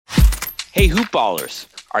Hey Hoopballers,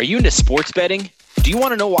 are you into sports betting? Do you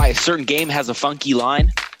want to know why a certain game has a funky line?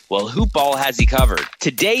 Well, Hoopball has you covered.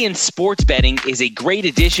 Today in Sports Betting is a great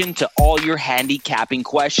addition to all your handicapping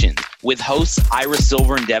questions with hosts Ira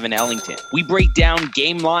Silver and Devin Ellington. We break down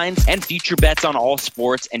game lines and future bets on all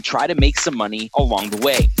sports and try to make some money along the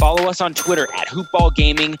way. Follow us on Twitter at Hoopball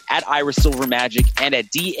Gaming, at Ira Silver Magic, and at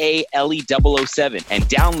DALE007. And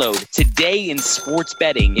download Today in Sports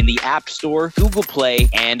Betting in the App Store, Google Play,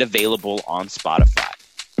 and available on Spotify.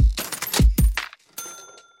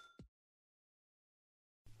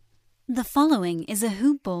 The following is a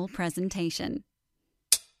Hoop Ball presentation.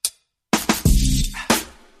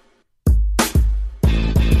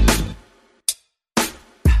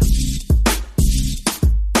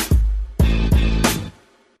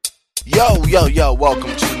 Yo,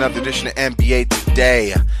 welcome to another edition of NBA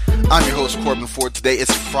Today. I'm your host, Corbin Ford. Today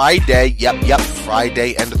is Friday. Yep,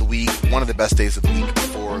 Friday, end of the week. One of the best days of the week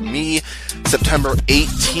for me. September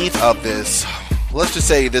 18th of this, let's just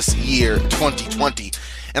say this year, 2020.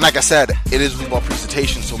 And like I said, it is Hoopball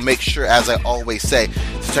presentation, so make sure, as I always say,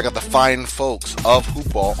 to check out the fine folks of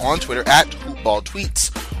Hoopball on Twitter at Hoopball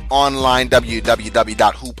Tweets, online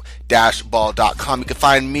www.hoop-ball.com. You can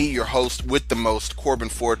find me, your host with the most, Corbin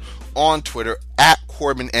Ford, on Twitter at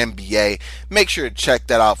CorbinNBA. Make sure to check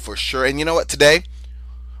that out for sure. And you know what, today,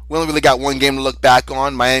 we only really got one game to look back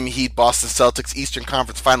on. Miami Heat, Boston Celtics, Eastern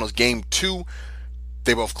Conference Finals Game 2.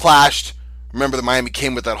 They both clashed. Remember, the Miami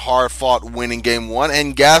came with that hard-fought win in Game 1,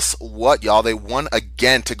 and guess what, y'all? They won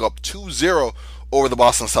again to go up 2-0 over the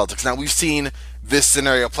Boston Celtics. Now, we've seen this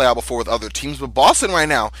scenario play out before with other teams, but Boston right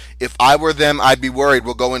now, if I were them, I'd be worried.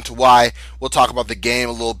 We'll go into why. We'll talk about the game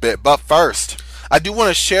a little bit, but first, I do want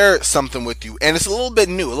to share something with you, and it's a little bit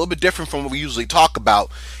new, a little bit different from what we usually talk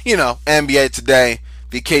about. You know, NBA Today,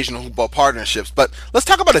 the occasional Hoopball partnerships, but let's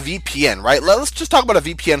talk about a VPN, right? Let's just talk about a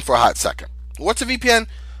VPN for a hot second. What's a VPN?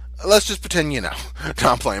 Let's just pretend you know. No,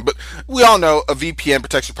 I'm playing. But we all know a VPN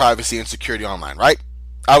protects your privacy and security online, right?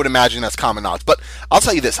 I would imagine that's common knowledge. But I'll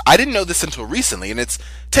tell you this. I didn't know this until recently, and it's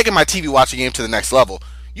taken my TV watching game to the next level.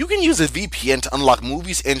 You can use a VPN to unlock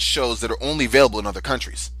movies and shows that are only available in other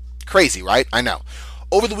countries. Crazy, right? I know.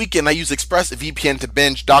 Over the weekend, I used ExpressVPN to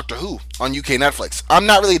binge Doctor Who on UK Netflix. I'm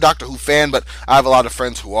not really a Doctor Who fan, but I have a lot of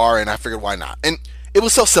friends who are, and I figured why not. And it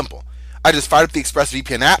was so simple. I just fired up the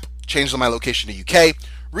ExpressVPN app, changed my location to UK,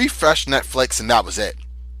 refresh Netflix, and that was it.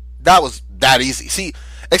 That was that easy. See,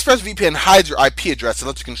 ExpressVPN hides your IP address and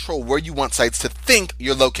lets you control where you want sites to think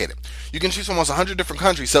you're located. You can choose from almost 100 different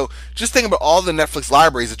countries, so just think about all the Netflix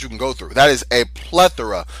libraries that you can go through. That is a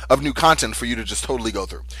plethora of new content for you to just totally go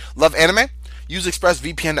through. Love anime? Use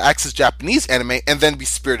ExpressVPN to access Japanese anime and then be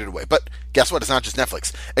spirited away. But guess what? It's not just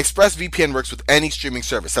Netflix. ExpressVPN works with any streaming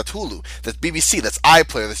service. That's Hulu, that's BBC, that's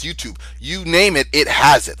iPlayer, that's YouTube. You name it, it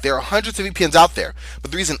has it. There are hundreds of VPNs out there.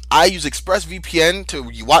 But the reason I use ExpressVPN to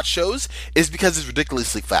watch shows is because it's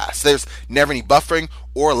ridiculously fast. There's never any buffering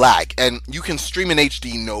or lag, and you can stream in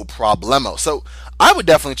HD no problemo. So I would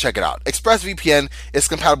definitely check it out. ExpressVPN is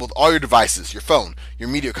compatible with all your devices, your phone, your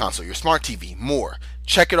media console, your smart TV, more.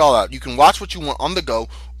 Check it all out. You can watch what you want on the go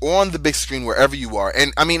or on the big screen wherever you are.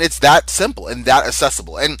 And I mean, it's that simple and that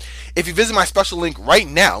accessible. And if you visit my special link right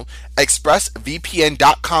now,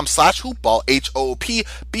 expressvpn.com/hoopball,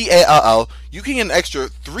 HOOPBALL, you can get an extra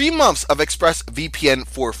 3 months of ExpressVPN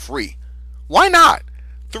for free. Why not?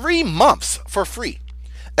 3 months for free.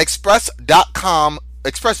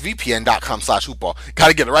 expressvpn.com/hoopball.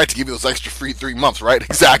 Gotta get it right to give you those extra free 3 months, right?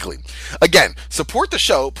 Exactly. Again, support the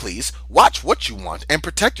show, please. Watch what you want and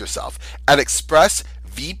protect yourself at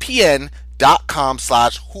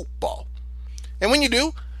expressvpn.com/hoopball. And when you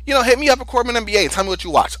do, hit me up at Corbin NBA and tell me what you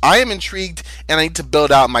watch. I am intrigued and I need to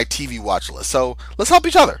build out my TV watch list. So let's help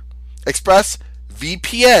each other.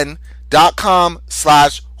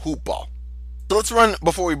 expressvpn.com/hoopball. So let's run,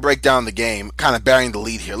 before we break down the game, kind of bearing the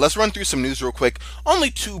lead here, let's run through some news real quick. Only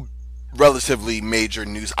two relatively major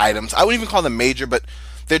news items. I wouldn't even call them major, but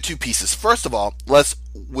they're two pieces. First of all, let's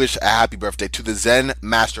wish a happy birthday to the Zen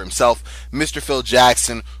master himself, Mr. Phil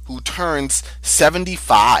Jackson, who turns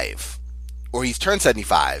 75. Or he's turned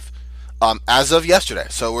 75 as of yesterday.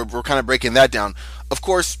 So we're kind of breaking that down. Of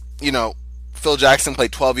course, Phil Jackson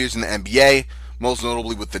played 12 years in the NBA. Most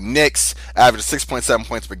notably with the Knicks, averaged 6.7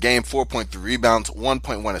 points per game, 4.3 rebounds,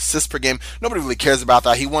 1.1 assists per game. Nobody really cares about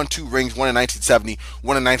that. He won 2 rings, one in 1970,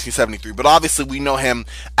 one in 1973. But obviously we know him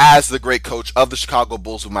as the great coach of the Chicago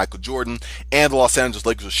Bulls with Michael Jordan and the Los Angeles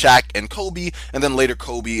Lakers with Shaq and Kobe, and then later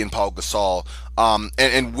Kobe and Paul Gasol.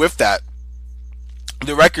 And with that,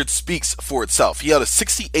 the record speaks for itself. He had a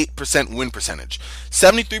 68% win percentage,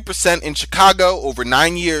 73% in Chicago over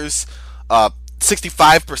 9 years,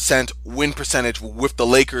 65% win percentage with the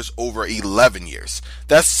Lakers over 11 years.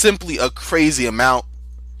 That's simply a crazy amount.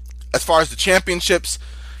 As far as the championships,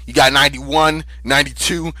 you got 91,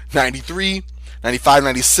 92, 93, 95,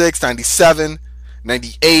 96, 97,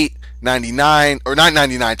 98, 99, or not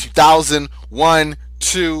 99, 2000, 1,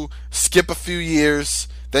 2, skip a few years,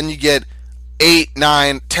 then you get 8,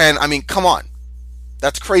 9, 10. I mean, come on.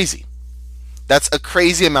 That's crazy. That's a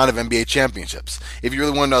crazy amount of NBA championships. If you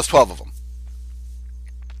really want to know, it's 12 of them.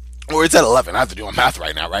 Or it's at 11. I have to do my math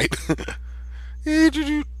right now, right?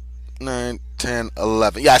 9, 10,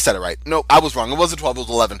 11. Yeah, I said it right. No, I was wrong. It wasn't 12, it was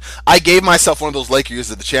 11. I gave myself one of those Lakers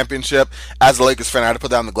years at the championship. As a Lakers fan, I had to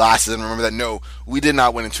put down the glasses and remember that, no, we did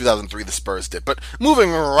not win in 2003. The Spurs did. But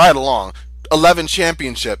moving right along, 11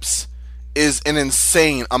 championships is an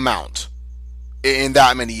insane amount in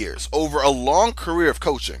that many years. Over a long career of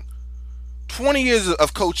coaching, 20 years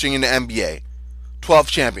of coaching in the NBA, 12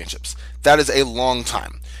 championships. That is a long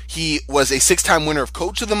time. He was a 6-time winner of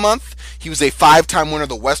Coach of the Month. He was a 5-time winner of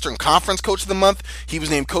the Western Conference Coach of the Month. He was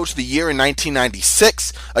named Coach of the Year in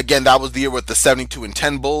 1996. Again, that was the year with the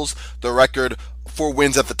 72-10 Bulls. The record for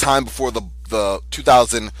wins at the time before the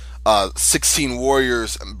 2016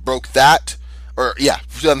 Warriors broke that.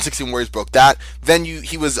 2016 Warriors broke that. Then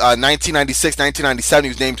he was 1996, 1997. He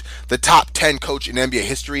was named the top 10 coach in NBA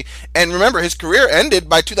history. And remember, his career ended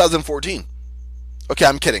by 2014. Okay,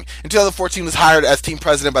 I'm kidding. In 2014, he was hired as team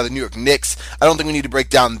president by the New York Knicks. I don't think we need to break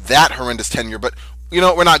down that horrendous tenure, but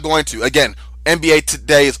we're not going to. Again, NBA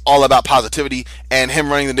today is all about positivity, and him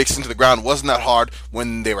running the Knicks into the ground wasn't that hard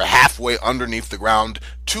when they were halfway underneath the ground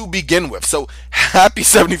to begin with. So happy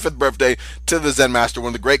 75th birthday to the Zen Master, one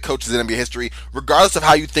of the great coaches in NBA history, regardless of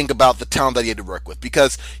how you think about the talent that he had to work with,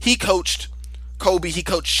 because he coached Kobe, he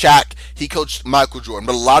coached Shaq, he coached Michael Jordan,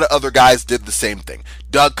 but a lot of other guys did the same thing.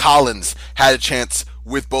 Doug Collins had a chance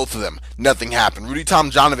with both of them. Nothing happened. Rudy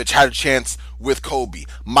Tomjanovich had a chance with Kobe.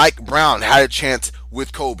 Mike Brown had a chance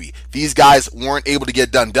with Kobe. These guys weren't able to get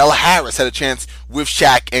done. Della Harris had a chance with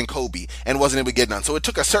Shaq and Kobe and wasn't able to get done. So it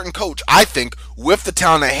took a certain coach, I think, with the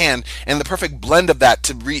talent at hand and the perfect blend of that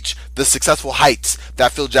to reach the successful heights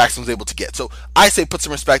that Phil Jackson was able to get. So I say put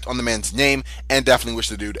some respect on the man's name and definitely wish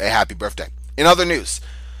the dude a happy birthday. In other news,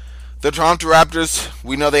 the Toronto Raptors,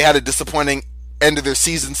 we know they had a disappointing end of their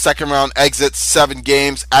season, second round exit, 7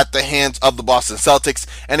 games at the hands of the Boston Celtics,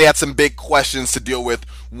 and they had some big questions to deal with.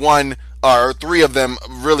 1 or 3 of them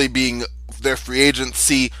really being their free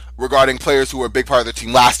agency regarding players who were a big part of their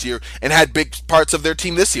team last year and had big parts of their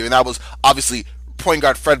team this year, and that was obviously point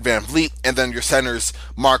guard Fred VanVleet and then your centers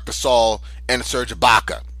Marc Gasol and Serge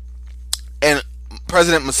Ibaka. And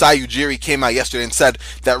President Masai Ujiri came out yesterday and said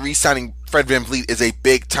that re-signing Fred VanVleet is a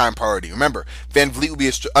big-time priority. Remember, VanVleet will be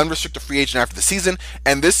an unrestricted free agent after the season,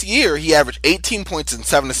 and this year he averaged 18 points and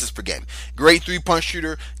 7 assists per game. Great three-point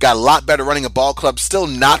shooter, got a lot better running a ball club, still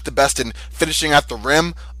not the best in finishing at the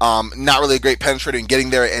rim, not really a great penetrator in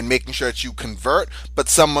getting there and making sure that you convert, but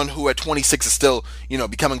someone who at 26 is still,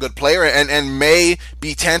 becoming a good player and may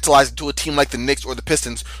be tantalizing to a team like the Knicks or the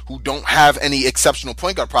Pistons who don't have any exceptional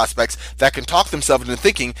point guard prospects that can talk themselves into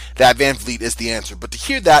thinking that VanVleet is the answer. But to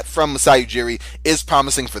hear that from Masai Ujiri is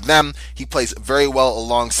promising for them. He plays very well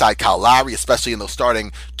alongside Kyle Lowry, especially in those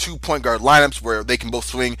starting 2 point guard lineups where they can both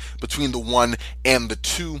swing between the 1 and the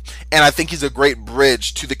 2. And I think he's a great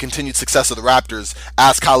bridge to the continued success of the Raptors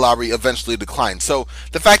as Kyle Lowry eventually declines. So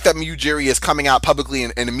the fact that Ujiri is coming out publicly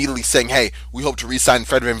and immediately saying, hey, we hope to re-sign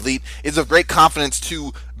Fred VanVleet is of great confidence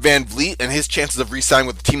to VanVleet and his chances of re-signing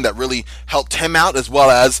with a team that really helped him out, as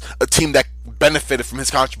well as a team that benefited from his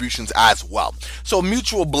contributions as well. So a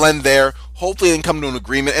mutual blend there. Hopefully they can come to an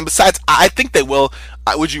agreement. And besides, I think they will.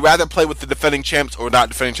 Would you rather play with the defending champs or not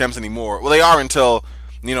defending champs anymore? Well, they are until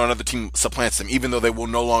another team supplants them, even though they will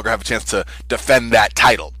no longer have a chance to defend that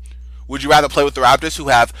title. Would you rather play with the Raptors, who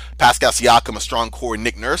have Pascal Siakam, a strong core, and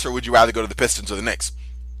Nick Nurse, or would you rather go to the Pistons or the Knicks?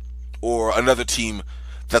 Or another team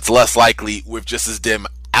that's less likely with just as dim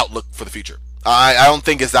outlook for the future? I don't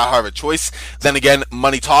think it's that hard of a choice. Then again,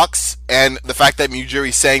 money talks, and the fact that Ujiri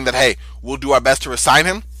is saying that, hey, we'll do our best to resign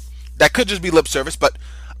him, that could just be lip service, but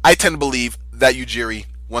I tend to believe that Ujiri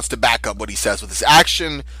wants to back up what he says with his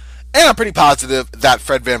action, and I'm pretty positive that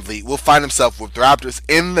Fred VanVleet will find himself with the Raptors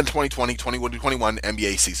in the 2020-2021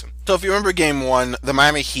 NBA season. So if you remember Game 1, the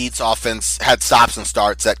Miami Heat's offense had stops and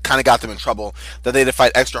starts that kind of got them in trouble that they had to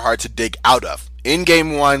fight extra hard to dig out of. In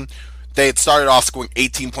Game 1, they had started off scoring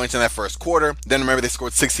 18 points in that first quarter. Then remember, they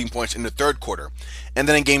scored 16 points in the third quarter. And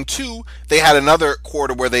then in Game 2, they had another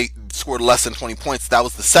quarter where they scored less than 20 points. That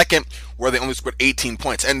was the second, where they only scored 18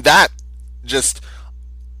 points. And that just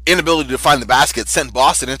inability to find the basket sent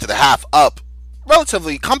Boston into the half up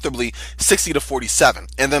relatively comfortably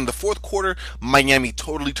 60-47. And then the fourth quarter, Miami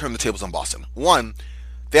totally turned the tables on Boston. One,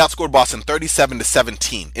 they outscored Boston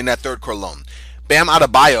 37-17 in that third quarter alone. Bam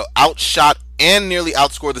Adebayo outshot and nearly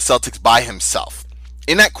outscored the Celtics by himself.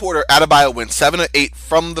 In that quarter, Adebayo went 7-8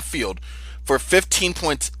 from the field for 15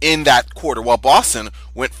 points in that quarter, while Boston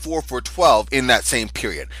went 4 for 12 in that same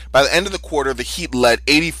period. By the end of the quarter, the Heat led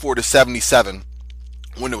 84-77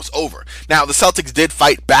 when it was over. Now, the Celtics did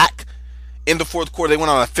fight back. In the fourth quarter, they went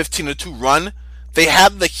on a 15-2 run. They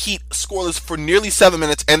had the Heat scoreless for nearly 7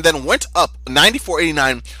 minutes and then went up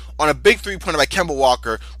 94-89 on a big three-pointer by Kemba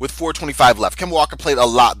Walker with 4:25 left. Kemba Walker played a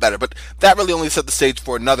lot better, but that really only set the stage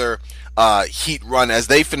for another Heat run as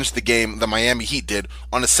they finished the game, the Miami Heat did,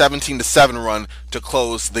 on a 17-7 run to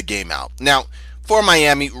close the game out. Now, for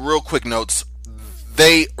Miami, real quick notes.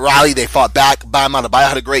 They rallied, they fought back. Bam Adebayo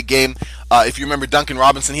had a great game. If you remember Duncan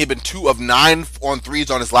Robinson, he had been 2 of 9 on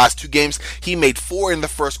threes on his last 2 games. He made 4 in the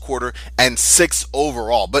first quarter and 6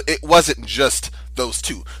 overall. But it wasn't just those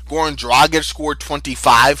 2. Goran Dragic scored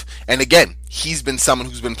 25. And again, he's been someone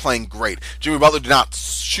who's been playing great. Jimmy Butler did not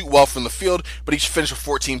shoot well from the field, but he finished with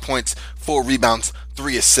 14 points, 4 rebounds,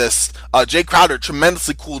 3 assists. Jay Crowder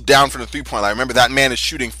tremendously cooled down from the three-point line. Remember, that man is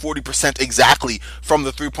shooting 40% exactly from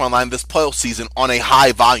the three-point line this playoff season on a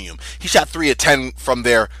high volume. He shot 3 of 10 from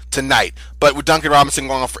there tonight. But with Duncan Robinson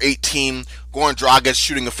going off for 18, Goran Dragic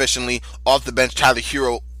shooting efficiently, off the bench, Tyler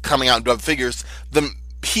Hero coming out in double figures, the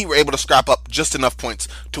Heat were able to scrap up just enough points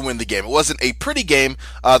to win the game. It wasn't a pretty game.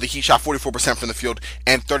 The Heat shot 44% from the field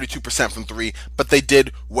and 32% from 3, but they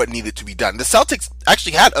did what needed to be done. The Celtics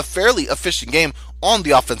actually had a fairly efficient game on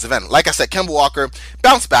the offensive end. Like I said, Kemba Walker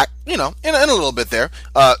bounced back, in a little bit there.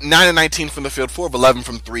 9 of 19 from the field, 4 of 11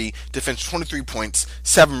 from 3 to finish 23 points,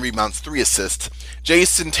 7 rebounds, 3 assists.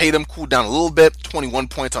 Jason Tatum cooled down a little bit, 21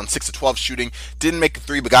 points on 6 of 12 shooting. Didn't make a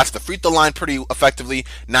 3, but got to the free throw line pretty effectively.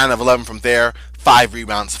 9 of 11 from there, 5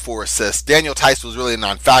 rebounds, 4 assists. Daniel Tice was really a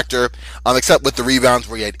non-factor, except with the rebounds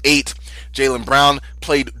where he had 8. Jaylen Brown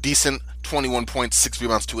played decent. 21 points, 6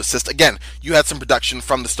 rebounds, 2 assists. Again, you had some production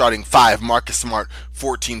from the starting 5. Marcus Smart,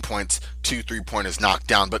 14 points, 2 3-pointers knocked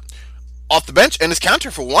down. But off the bench, and his counter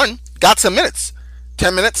for 1, got some minutes.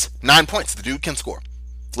 10 minutes, 9 points. The dude can score.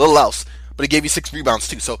 Little else, but he gave you 6 rebounds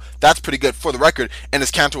too. So that's pretty good for the record. And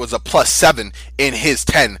his counter was a +7 in his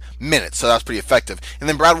 10 minutes. So that's pretty effective. And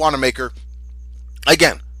then Brad Wanamaker,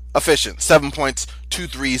 again, efficient. 7 points, 2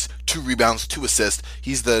 threes, 2 rebounds, 2 assists.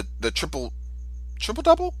 He's the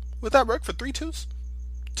triple-double? Would that work for 3 twos?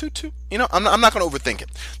 2-2? I'm not going to overthink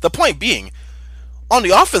it. The point being, on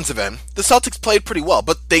the offensive end, the Celtics played pretty well,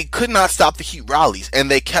 but they could not stop the Heat rallies,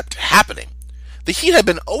 and they kept happening. The Heat had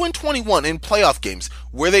been 0-21 in playoff games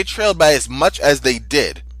where they trailed by as much as they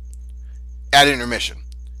did at intermission.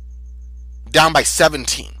 Down by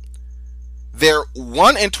 17. They're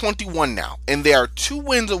 1-21 now, and they are 2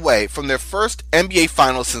 wins away from their first NBA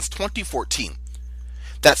Finals since 2014.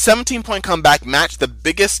 That 17-point comeback matched the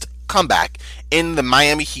biggest comeback in the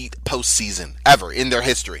Miami Heat postseason ever in their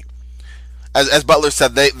history. As Butler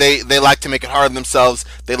said, they like to make it hard on themselves.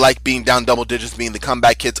 They like being down double digits, being the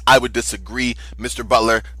comeback kids. I would disagree, Mr.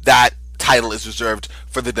 Butler. That title is reserved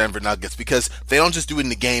for the Denver Nuggets because they don't just do it in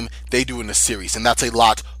the game, they do it in a series, and that's a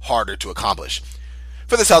lot harder to accomplish.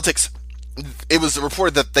 For the Celtics, it was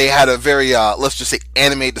reported that they had a very, let's just say,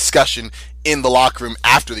 animated discussion in the locker room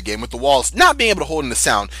after the game with the walls not being able to hold in the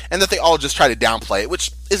sound, and that they all just try to downplay it, which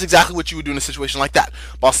is exactly what you would do in a situation like that.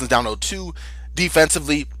 Boston's down 0-2.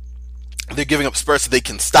 Defensively, they're giving up spurts that they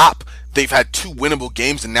can stop. They've had 2 winnable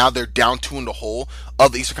games, and now they're down 2 in the hole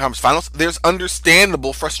of the Eastern Conference Finals. There's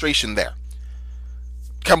understandable frustration there.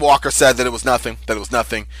 Kemba Walker said that it was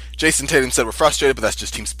nothing. Jason Tatum said we're frustrated, but that's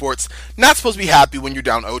just team sports. Not supposed to be happy when you're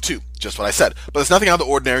down 0-2. Just what I said. But there's nothing out of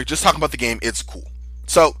the ordinary. Just talking about the game, it's cool.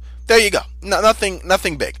 So, there you go.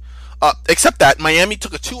 Nothing big. Except that Miami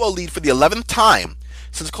took a 2-0 lead for the 11th time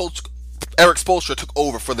since Coach Eric Spoelstra took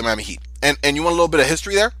over for the Miami Heat. And you want a little bit of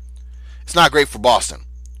history there? It's not great for Boston.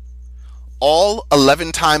 All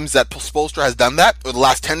 11 times that Spoelstra has done that, or the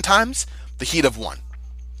last 10 times, the Heat have won.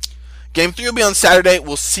 Game 3 will be on Saturday.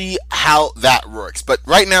 We'll see how that works. But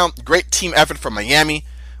right now, great team effort from Miami.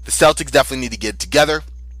 The Celtics definitely need to get together.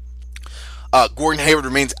 Gordon Hayward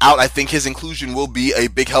remains out. I think his inclusion will be a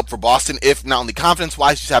big help for Boston, if not only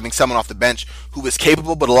confidence-wise, just having someone off the bench who is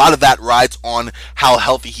capable, but a lot of that rides on how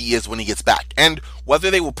healthy he is when he gets back, and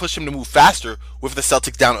whether they will push him to move faster with the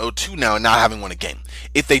Celtics down 0-2 now and not having won a game.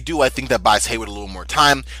 If they do, I think that buys Hayward a little more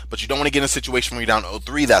time, but you don't want to get in a situation where you're down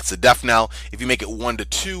 0-3. That's a death knell. If you make it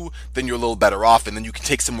 1-2, then you're a little better off, and then you can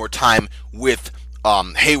take some more time with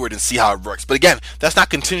Hayward and see how it works. But again, that's not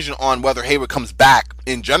contingent on whether Hayward comes back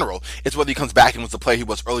in general. It's whether he comes back and was the player he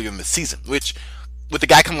was earlier in the season, which with the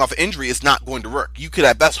guy coming off an injury is not going to work. You could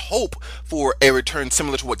at best hope for a return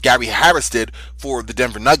similar to what Gary Harris did for the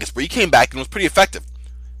Denver Nuggets, where he came back and was pretty effective.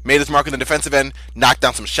 Made his mark on the defensive end, knocked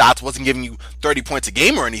down some shots, wasn't giving you 30 points a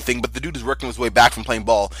game or anything, but the dude is working his way back from playing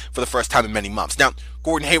ball for the first time in many months. Now,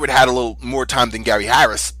 Gordon Hayward had a little more time than Gary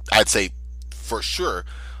Harris, I'd say for sure,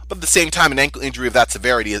 but at the same time, an ankle injury of that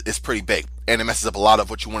severity is pretty big, and it messes up a lot of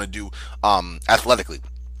what you want to do athletically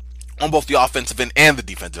on both the offensive end and the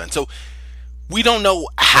defensive end. So we don't know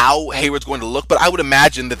how Hayward's going to look, but I would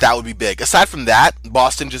imagine that would be big. Aside from that,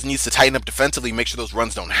 Boston just needs to tighten up defensively, make sure those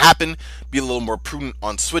runs don't happen, be a little more prudent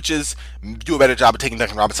on switches, do a better job of taking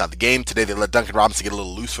Duncan Robinson out of the game. Today they let Duncan Robinson get a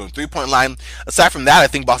little loose from the three-point line. Aside from that, I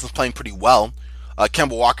think Boston's playing pretty well.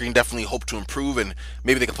 Kemba Walker can definitely hope to improve, and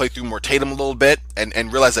maybe they can play through more Tatum a little bit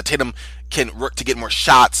and realize that Tatum can work to get more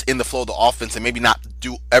shots in the flow of the offense and maybe not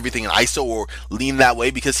do everything in ISO or lean that way,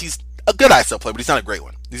 because he's a good ISO player, but he's not a great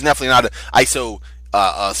one. He's definitely not an ISO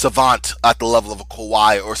savant at the level of a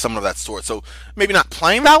Kawhi or someone of that sort. So maybe not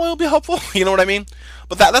playing that way will be helpful. You know what I mean?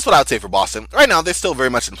 But that's what I would say for Boston. Right now, they're still very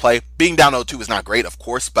much in play. Being down 0-2 is not great, of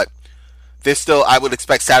course, but they're still, I would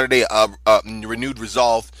expect Saturday, renewed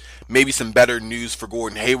resolve. Maybe some better news for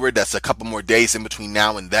Gordon Hayward. That's a couple more days in between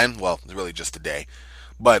now and then. Well, it's really just today.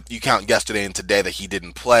 But you count yesterday and today that he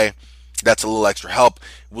didn't play. That's a little extra help.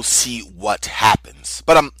 We'll see what happens.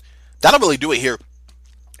 But that'll really do it here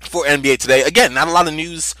for NBA today. Again, not a lot of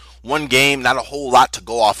news, one game, not a whole lot to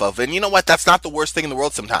go off of. And you know what? That's not the worst thing in the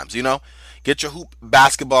world sometimes, you know? Get your hoop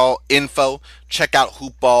basketball info, check out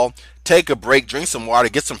Hoop Ball, take a break, drink some water,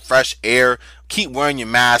 get some fresh air, keep wearing your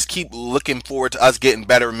mask, keep looking forward to us getting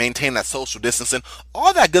better, maintain that social distancing,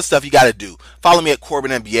 all that good stuff you got to do. Follow me at Corbin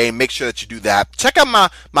NBA, make sure that you do that. Check out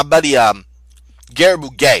my buddy Gary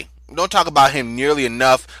Bugay. Don't talk about him nearly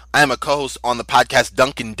enough. I am a co-host on the podcast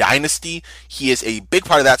Duncan Dynasty. He is a big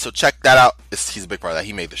part of that, so check that out. He's a big part of that.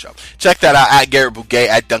 He made the show. Check that out at Gary Bugay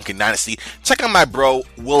at Duncan Dynasty. Check out my bro,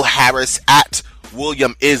 Will Harris, at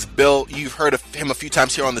William is Bill. You've heard of him a few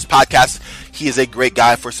times here on this podcast. He is a great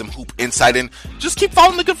guy for some hoop insight, and just keep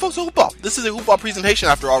following the good folks at Hoop Ball. This is a Hoop Ball presentation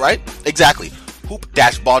after all, right? Exactly.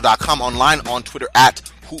 Hoop-ball.com, online on Twitter at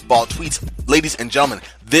Hoopball Tweets. Ladies and gentlemen,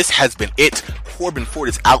 this has been it. Corbin Ford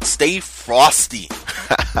is out. Stay frosty.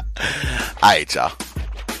 All right, y'all.